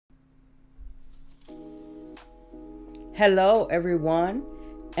Hello everyone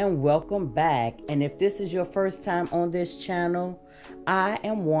and welcome back. And if this is your first time on this channel, I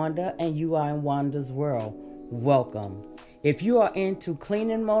am Wanda and you are in Wanda's world. Welcome. If you are into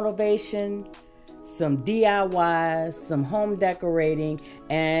cleaning motivation, some DIYs, some home decorating,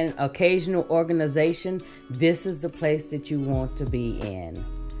 and occasional organization, this is the place that you want to be in.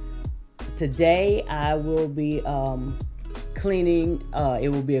 Today I will be cleaning. It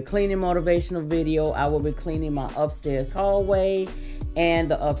will be a cleaning motivational video. I will be cleaning my upstairs hallway and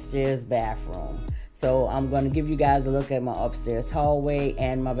the upstairs bathroom. So I'm going to give you guys a look at my upstairs hallway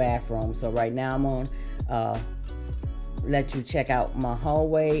and my bathroom. So right now I'm on let you check out my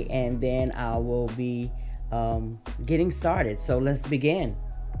hallway, and then I will be getting started. So let's begin.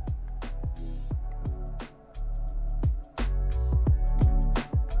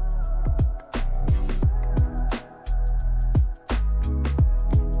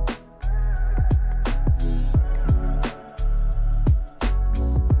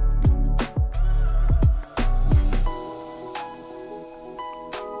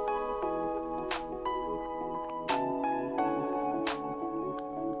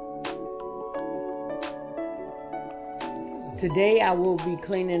 Today I will be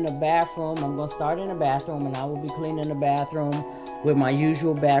cleaning the bathroom. I'm going to start in the bathroom, and I will be cleaning the bathroom with my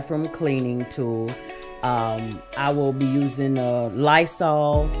usual bathroom cleaning tools. I will be using a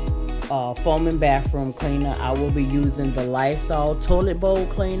Lysol foaming bathroom cleaner. I will be using the Lysol toilet bowl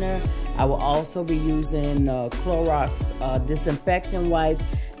cleaner. I will also be using Clorox disinfectant wipes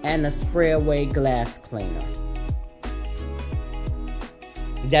and a spray away glass cleaner.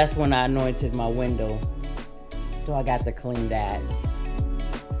 That's when I anointed my window. So I got to clean that.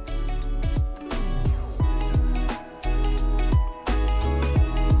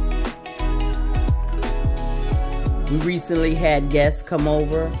 We recently had guests come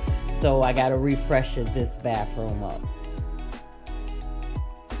over, so I got to refresh this bathroom up.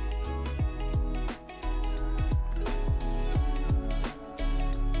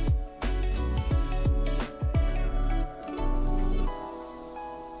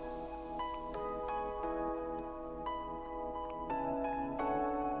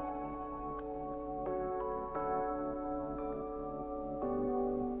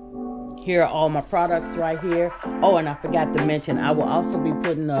 Here are all my products right here. Oh, and I forgot to mention, I will also be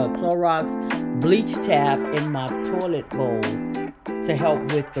putting a Clorox bleach tab in my toilet bowl to help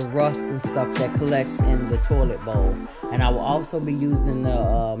with the rust and stuff that collects in the toilet bowl. And I will also be using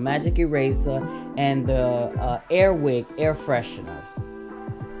the magic eraser and the Airwick air fresheners.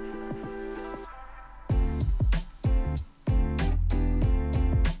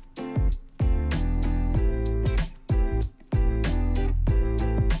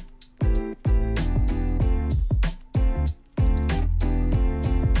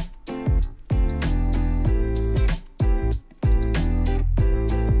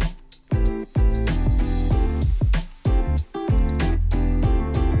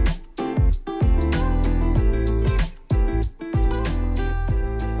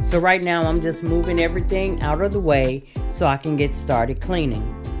 So right now I'm just moving everything out of the way so I can get started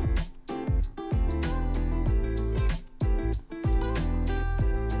cleaning.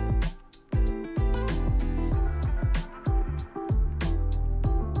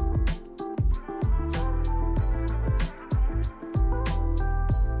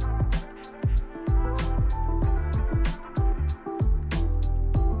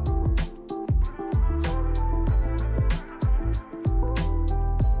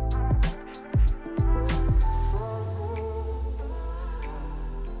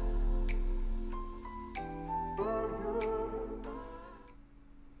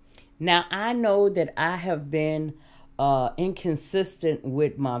 Now, I know that I have been inconsistent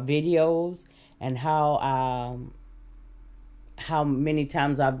with my videos and how many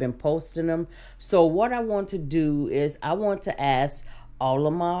times I've been posting them. So what I want to do is I want to ask all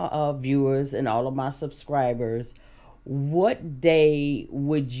of my viewers and all of my subscribers, what day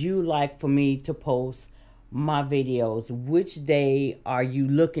would you like for me to post my videos? Which day are you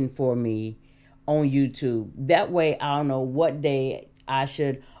looking for me on YouTube? That way I'll know what day I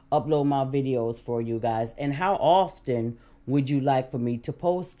should upload my videos for you guys, and how often would you like for me to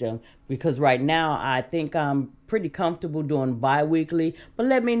post them? Because right now I think I'm pretty comfortable doing bi-weekly, but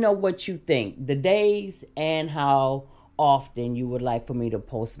let me know what you think, the days and how often you would like for me to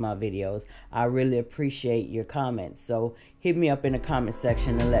post my videos. I really appreciate your comments, so hit me up in the comment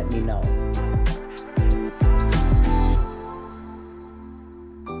section and let me know.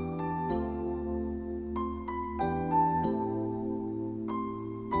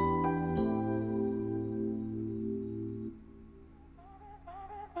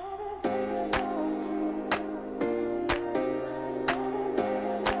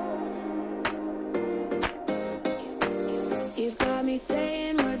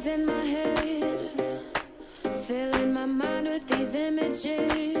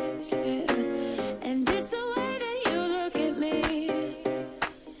 images, yeah. And it's the way that you look at me,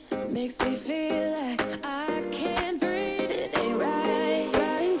 makes me feel like I can't breathe. It ain't right,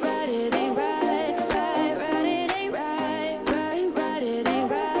 right, right, it ain't right, right, right, it ain't right, right, right, it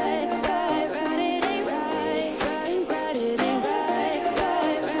ain't right, right, right, it ain't right, right, right, it ain't right,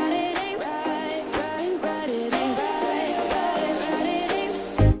 right, right, it ain't right, right, right, it ain't right, right, right, it ain't.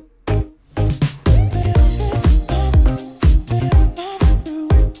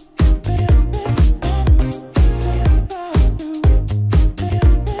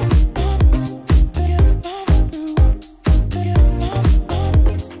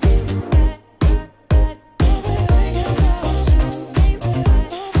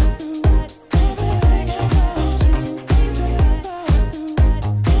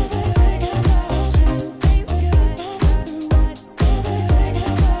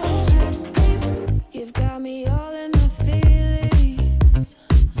 You've got me all in my feelings,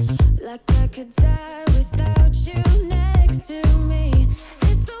 like I could die without you next to me.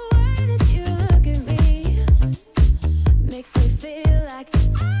 It's the way that you look at me, makes me feel like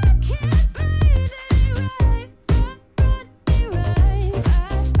I can't breathe. It ain't right, right, ain't right,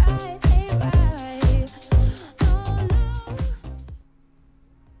 right, ain't right. Oh no.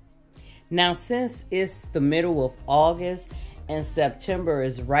 Now, since it's the middle of August and September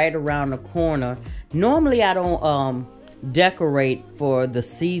is right around the corner, normally I don't decorate for the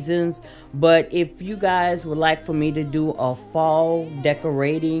seasons, but if you guys would like for me to do a fall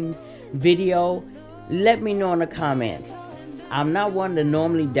decorating video, let me know in the comments. I'm not one to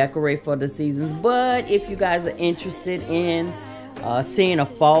normally decorate for the seasons, but if you guys are interested in seeing a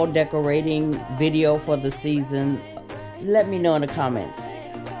fall decorating video for the season, let me know in the comments.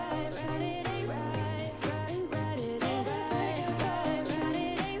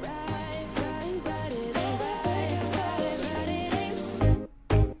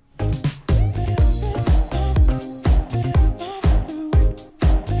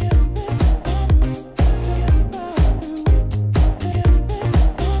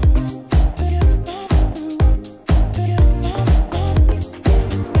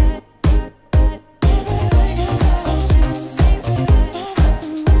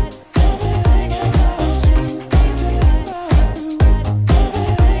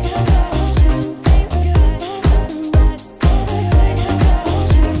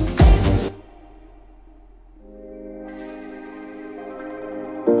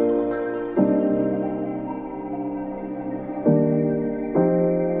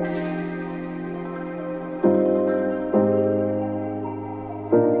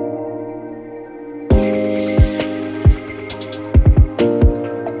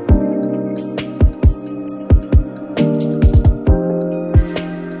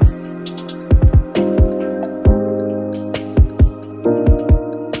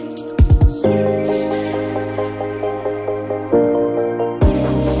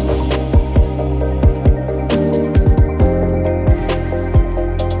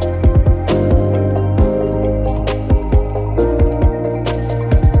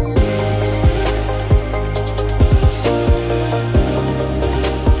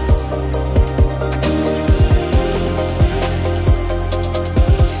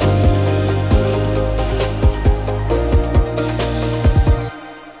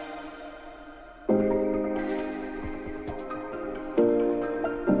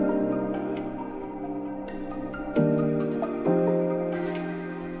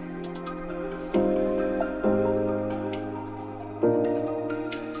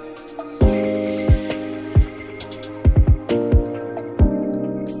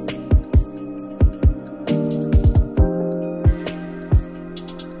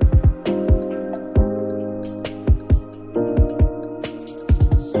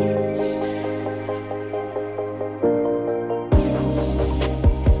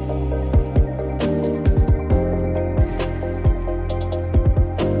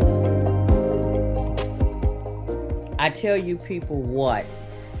 I tell you people what,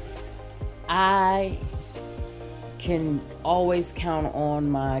 I can always count on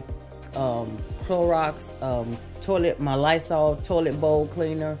my Clorox my Lysol toilet bowl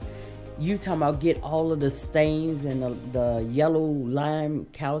cleaner. You talking about get all of the stains and the yellow lime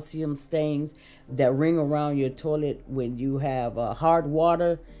calcium stains that ring around your toilet when you have hard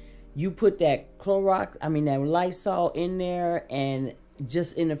water. You put that that Lysol in there, and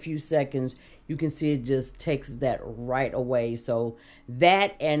just in a few seconds, you can see it just takes that right away. So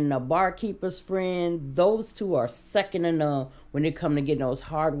that and the barkeeper's friend, those two are second to none when it comes to getting those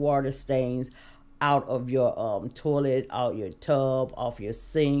hard water stains out of your toilet, out your tub, off your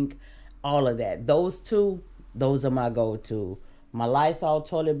sink, all of that. Those two, those are my go-to my Lysol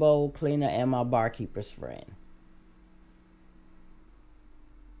toilet bowl cleaner, and my barkeeper's friend.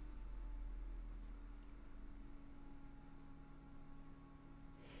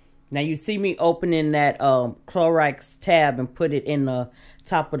 Now you see me opening that Clorox tab and put it in the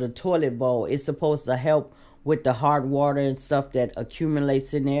top of the toilet bowl. It's supposed to help with the hard water and stuff that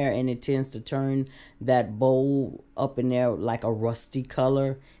accumulates in there, and it tends to turn that bowl up in there like a rusty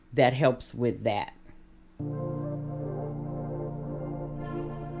color. That helps with that.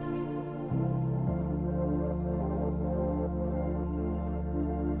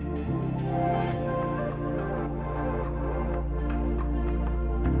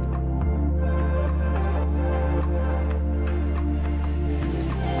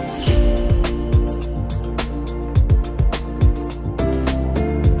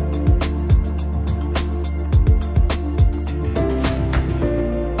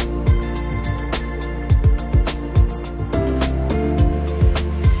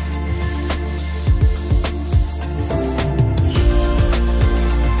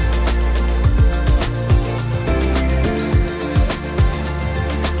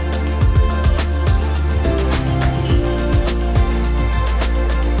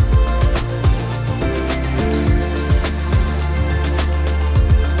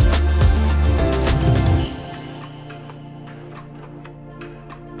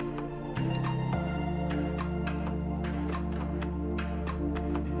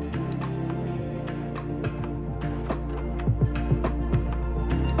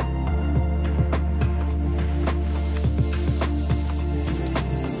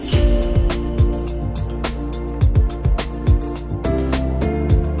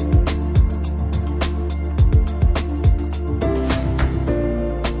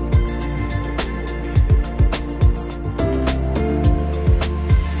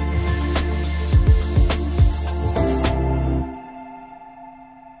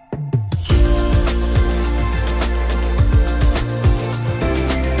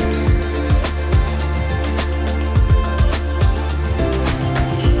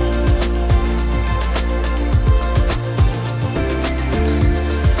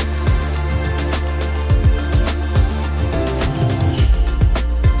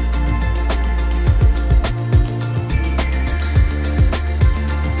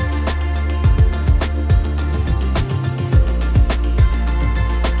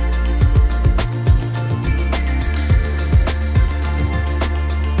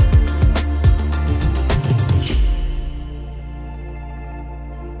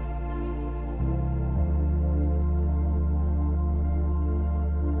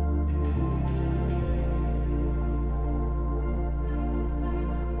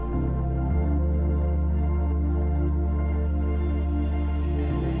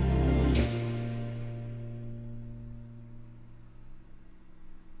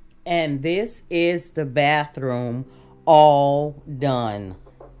 And this is the bathroom all done.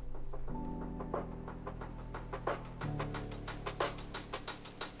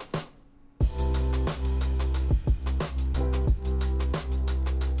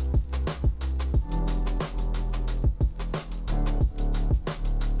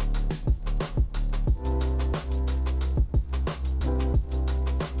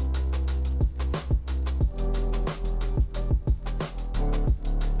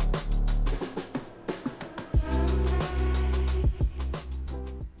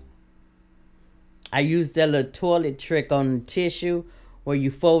 I used that little toilet trick on the tissue where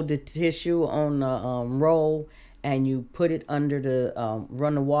you fold the tissue on the roll and you put it under the,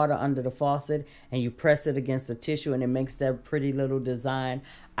 run the water under the faucet and you press it against the tissue and it makes that pretty little design.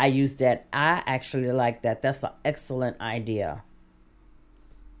 I use that. I actually like that. That's an excellent idea.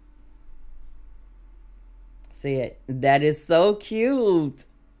 See it? That is so cute.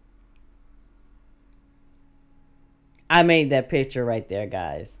 I made that picture right there,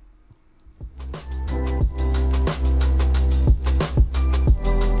 guys.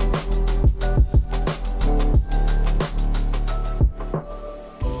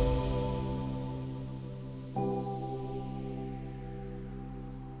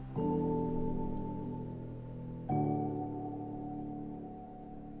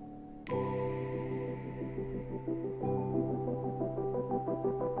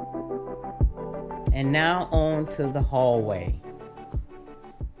 And now on to the hallway.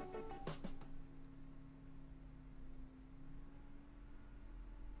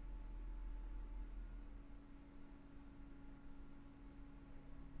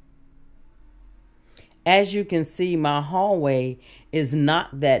 As you can see, my hallway is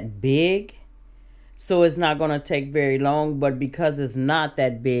not that big, so it's not going to take very long, but because it's not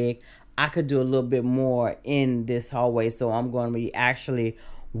that big, I could do a little bit more in this hallway. So I'm going to be actually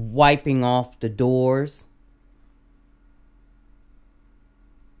wiping off the doors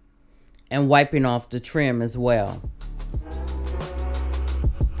and wiping off the trim as well.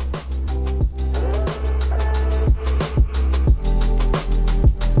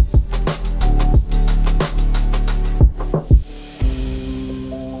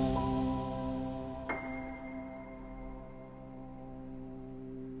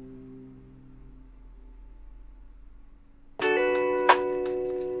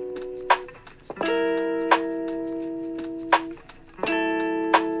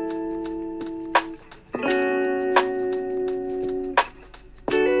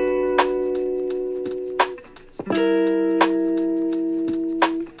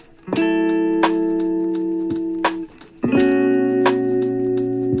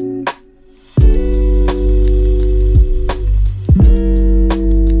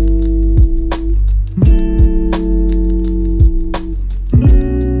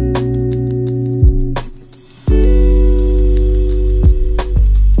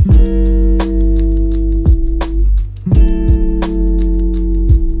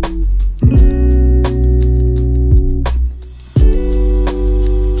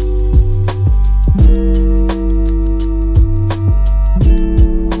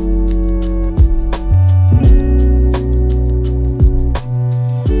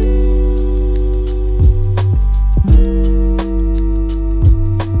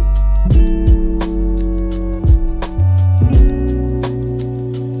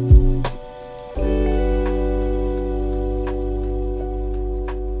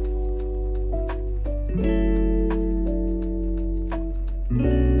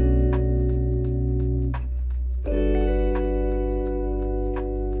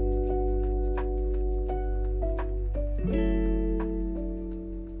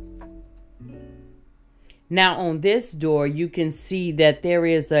 Now on this door, you can see that there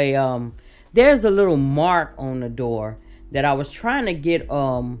is a there's a little mark on the door that I was trying to get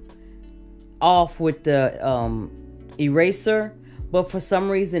off with the eraser, but for some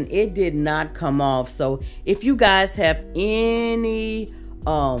reason it did not come off. So if you guys have any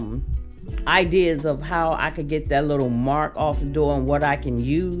ideas of how I could get that little mark off the door and what I can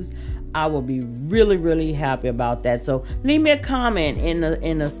use, I will be really, really happy about that. So leave me a comment in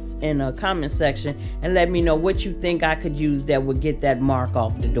a comment section and let me know what you think I could use that would get that mark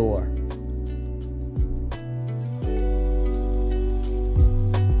off the door.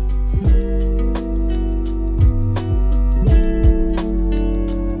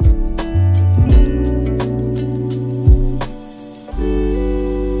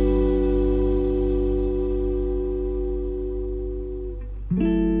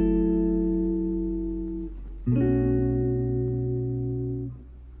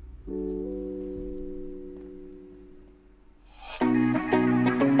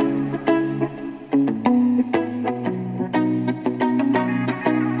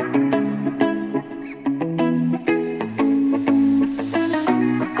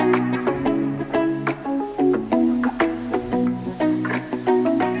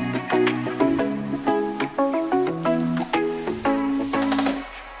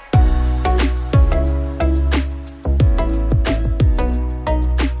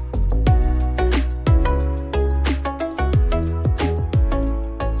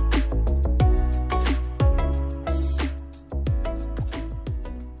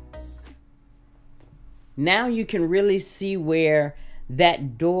 Now you can really see where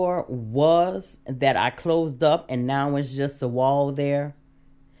that door was that I closed up, and now it's just a wall there.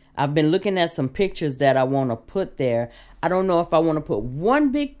 I've been looking at some pictures that I want to put there. I don't know if I want to put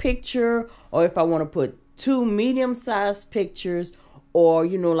one big picture or if I want to put two medium-sized pictures, or,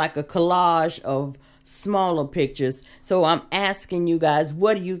 you know, like a collage of smaller pictures. So I'm asking you guys,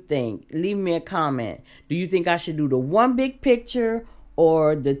 what do you think? Leave me a comment. Do you think I should do the one big picture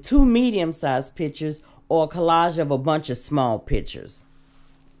or the two medium-sized pictures, or a collage of a bunch of small pictures?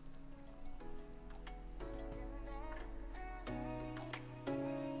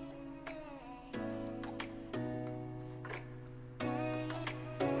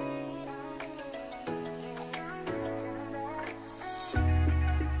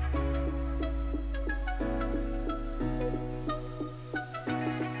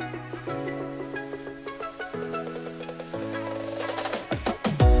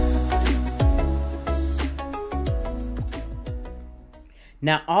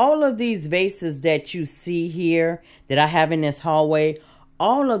 Now, all of these vases that you see here that I have in this hallway,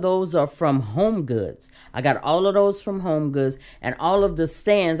 all of those are from Home Goods. I got all of those from Home Goods, and all of the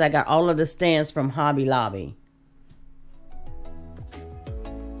stands, I got all of the stands from Hobby Lobby.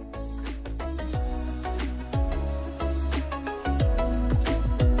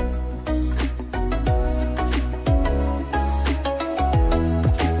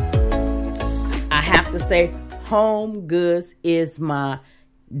 say Home Goods is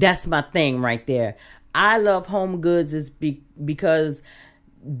that's my thing right there. I love Home Goods because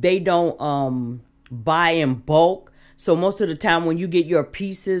they don't buy in bulk. So most of the time when you get your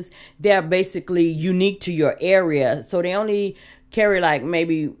pieces, they're basically unique to your area. So they only carry like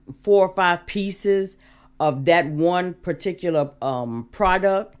maybe 4 or 5 pieces of that one particular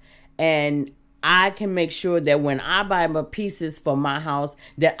product. And I can make sure that when I buy my pieces for my house,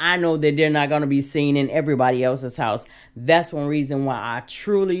 that I know that they're not going to be seen in everybody else's house. That's one reason why I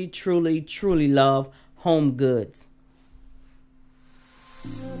truly, truly, truly love Home Goods.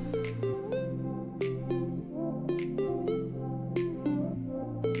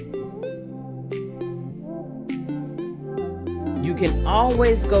 You can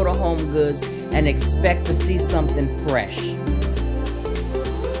always go to Home Goods and expect to see something fresh.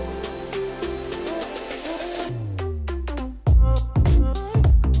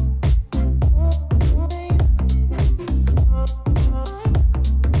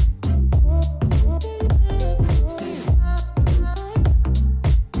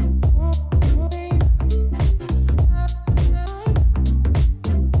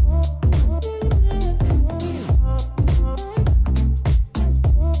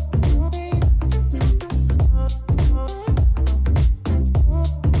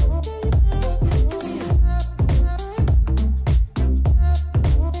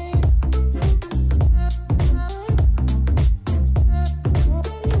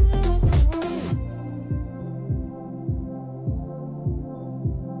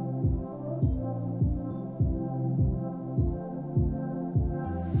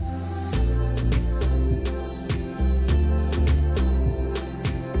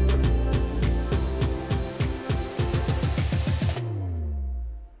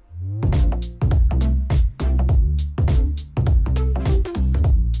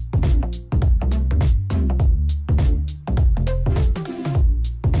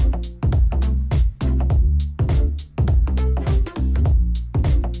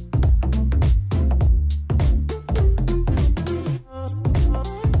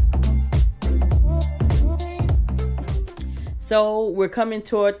 So we're coming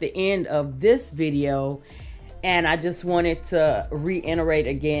toward the end of this video, and I just wanted to reiterate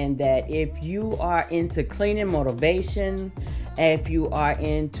again that if you are into cleaning motivation, if you are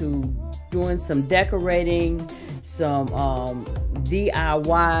into doing some decorating, some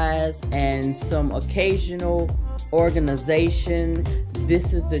DIYs, and some occasional organization,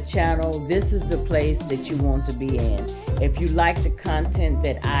 this is the channel, this is the place that you want to be in. If you like the content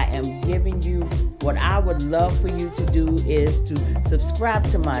that I am giving you, what I would love for you to do is to subscribe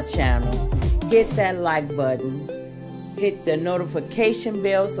to my channel, hit that like button, hit the notification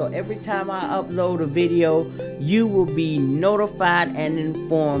bell, so every time I upload a video, you will be notified and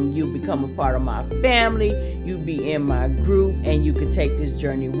informed. You become a part of my family, you be in my group, and you can take this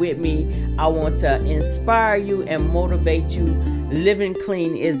journey with me. I want to inspire you and motivate you. Living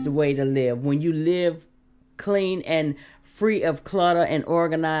clean is the way to live. When you live clean and free of clutter and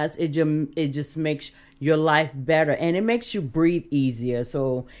organized, it just makes your life better, and it makes you breathe easier.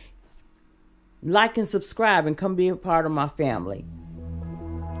 So like and subscribe and come be a part of my family.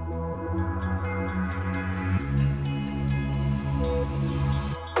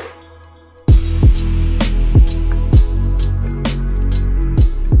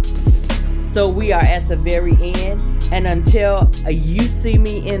 So we are at the very end, and until you see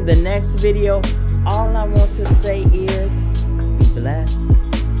me in the next video, all I want to say is be blessed.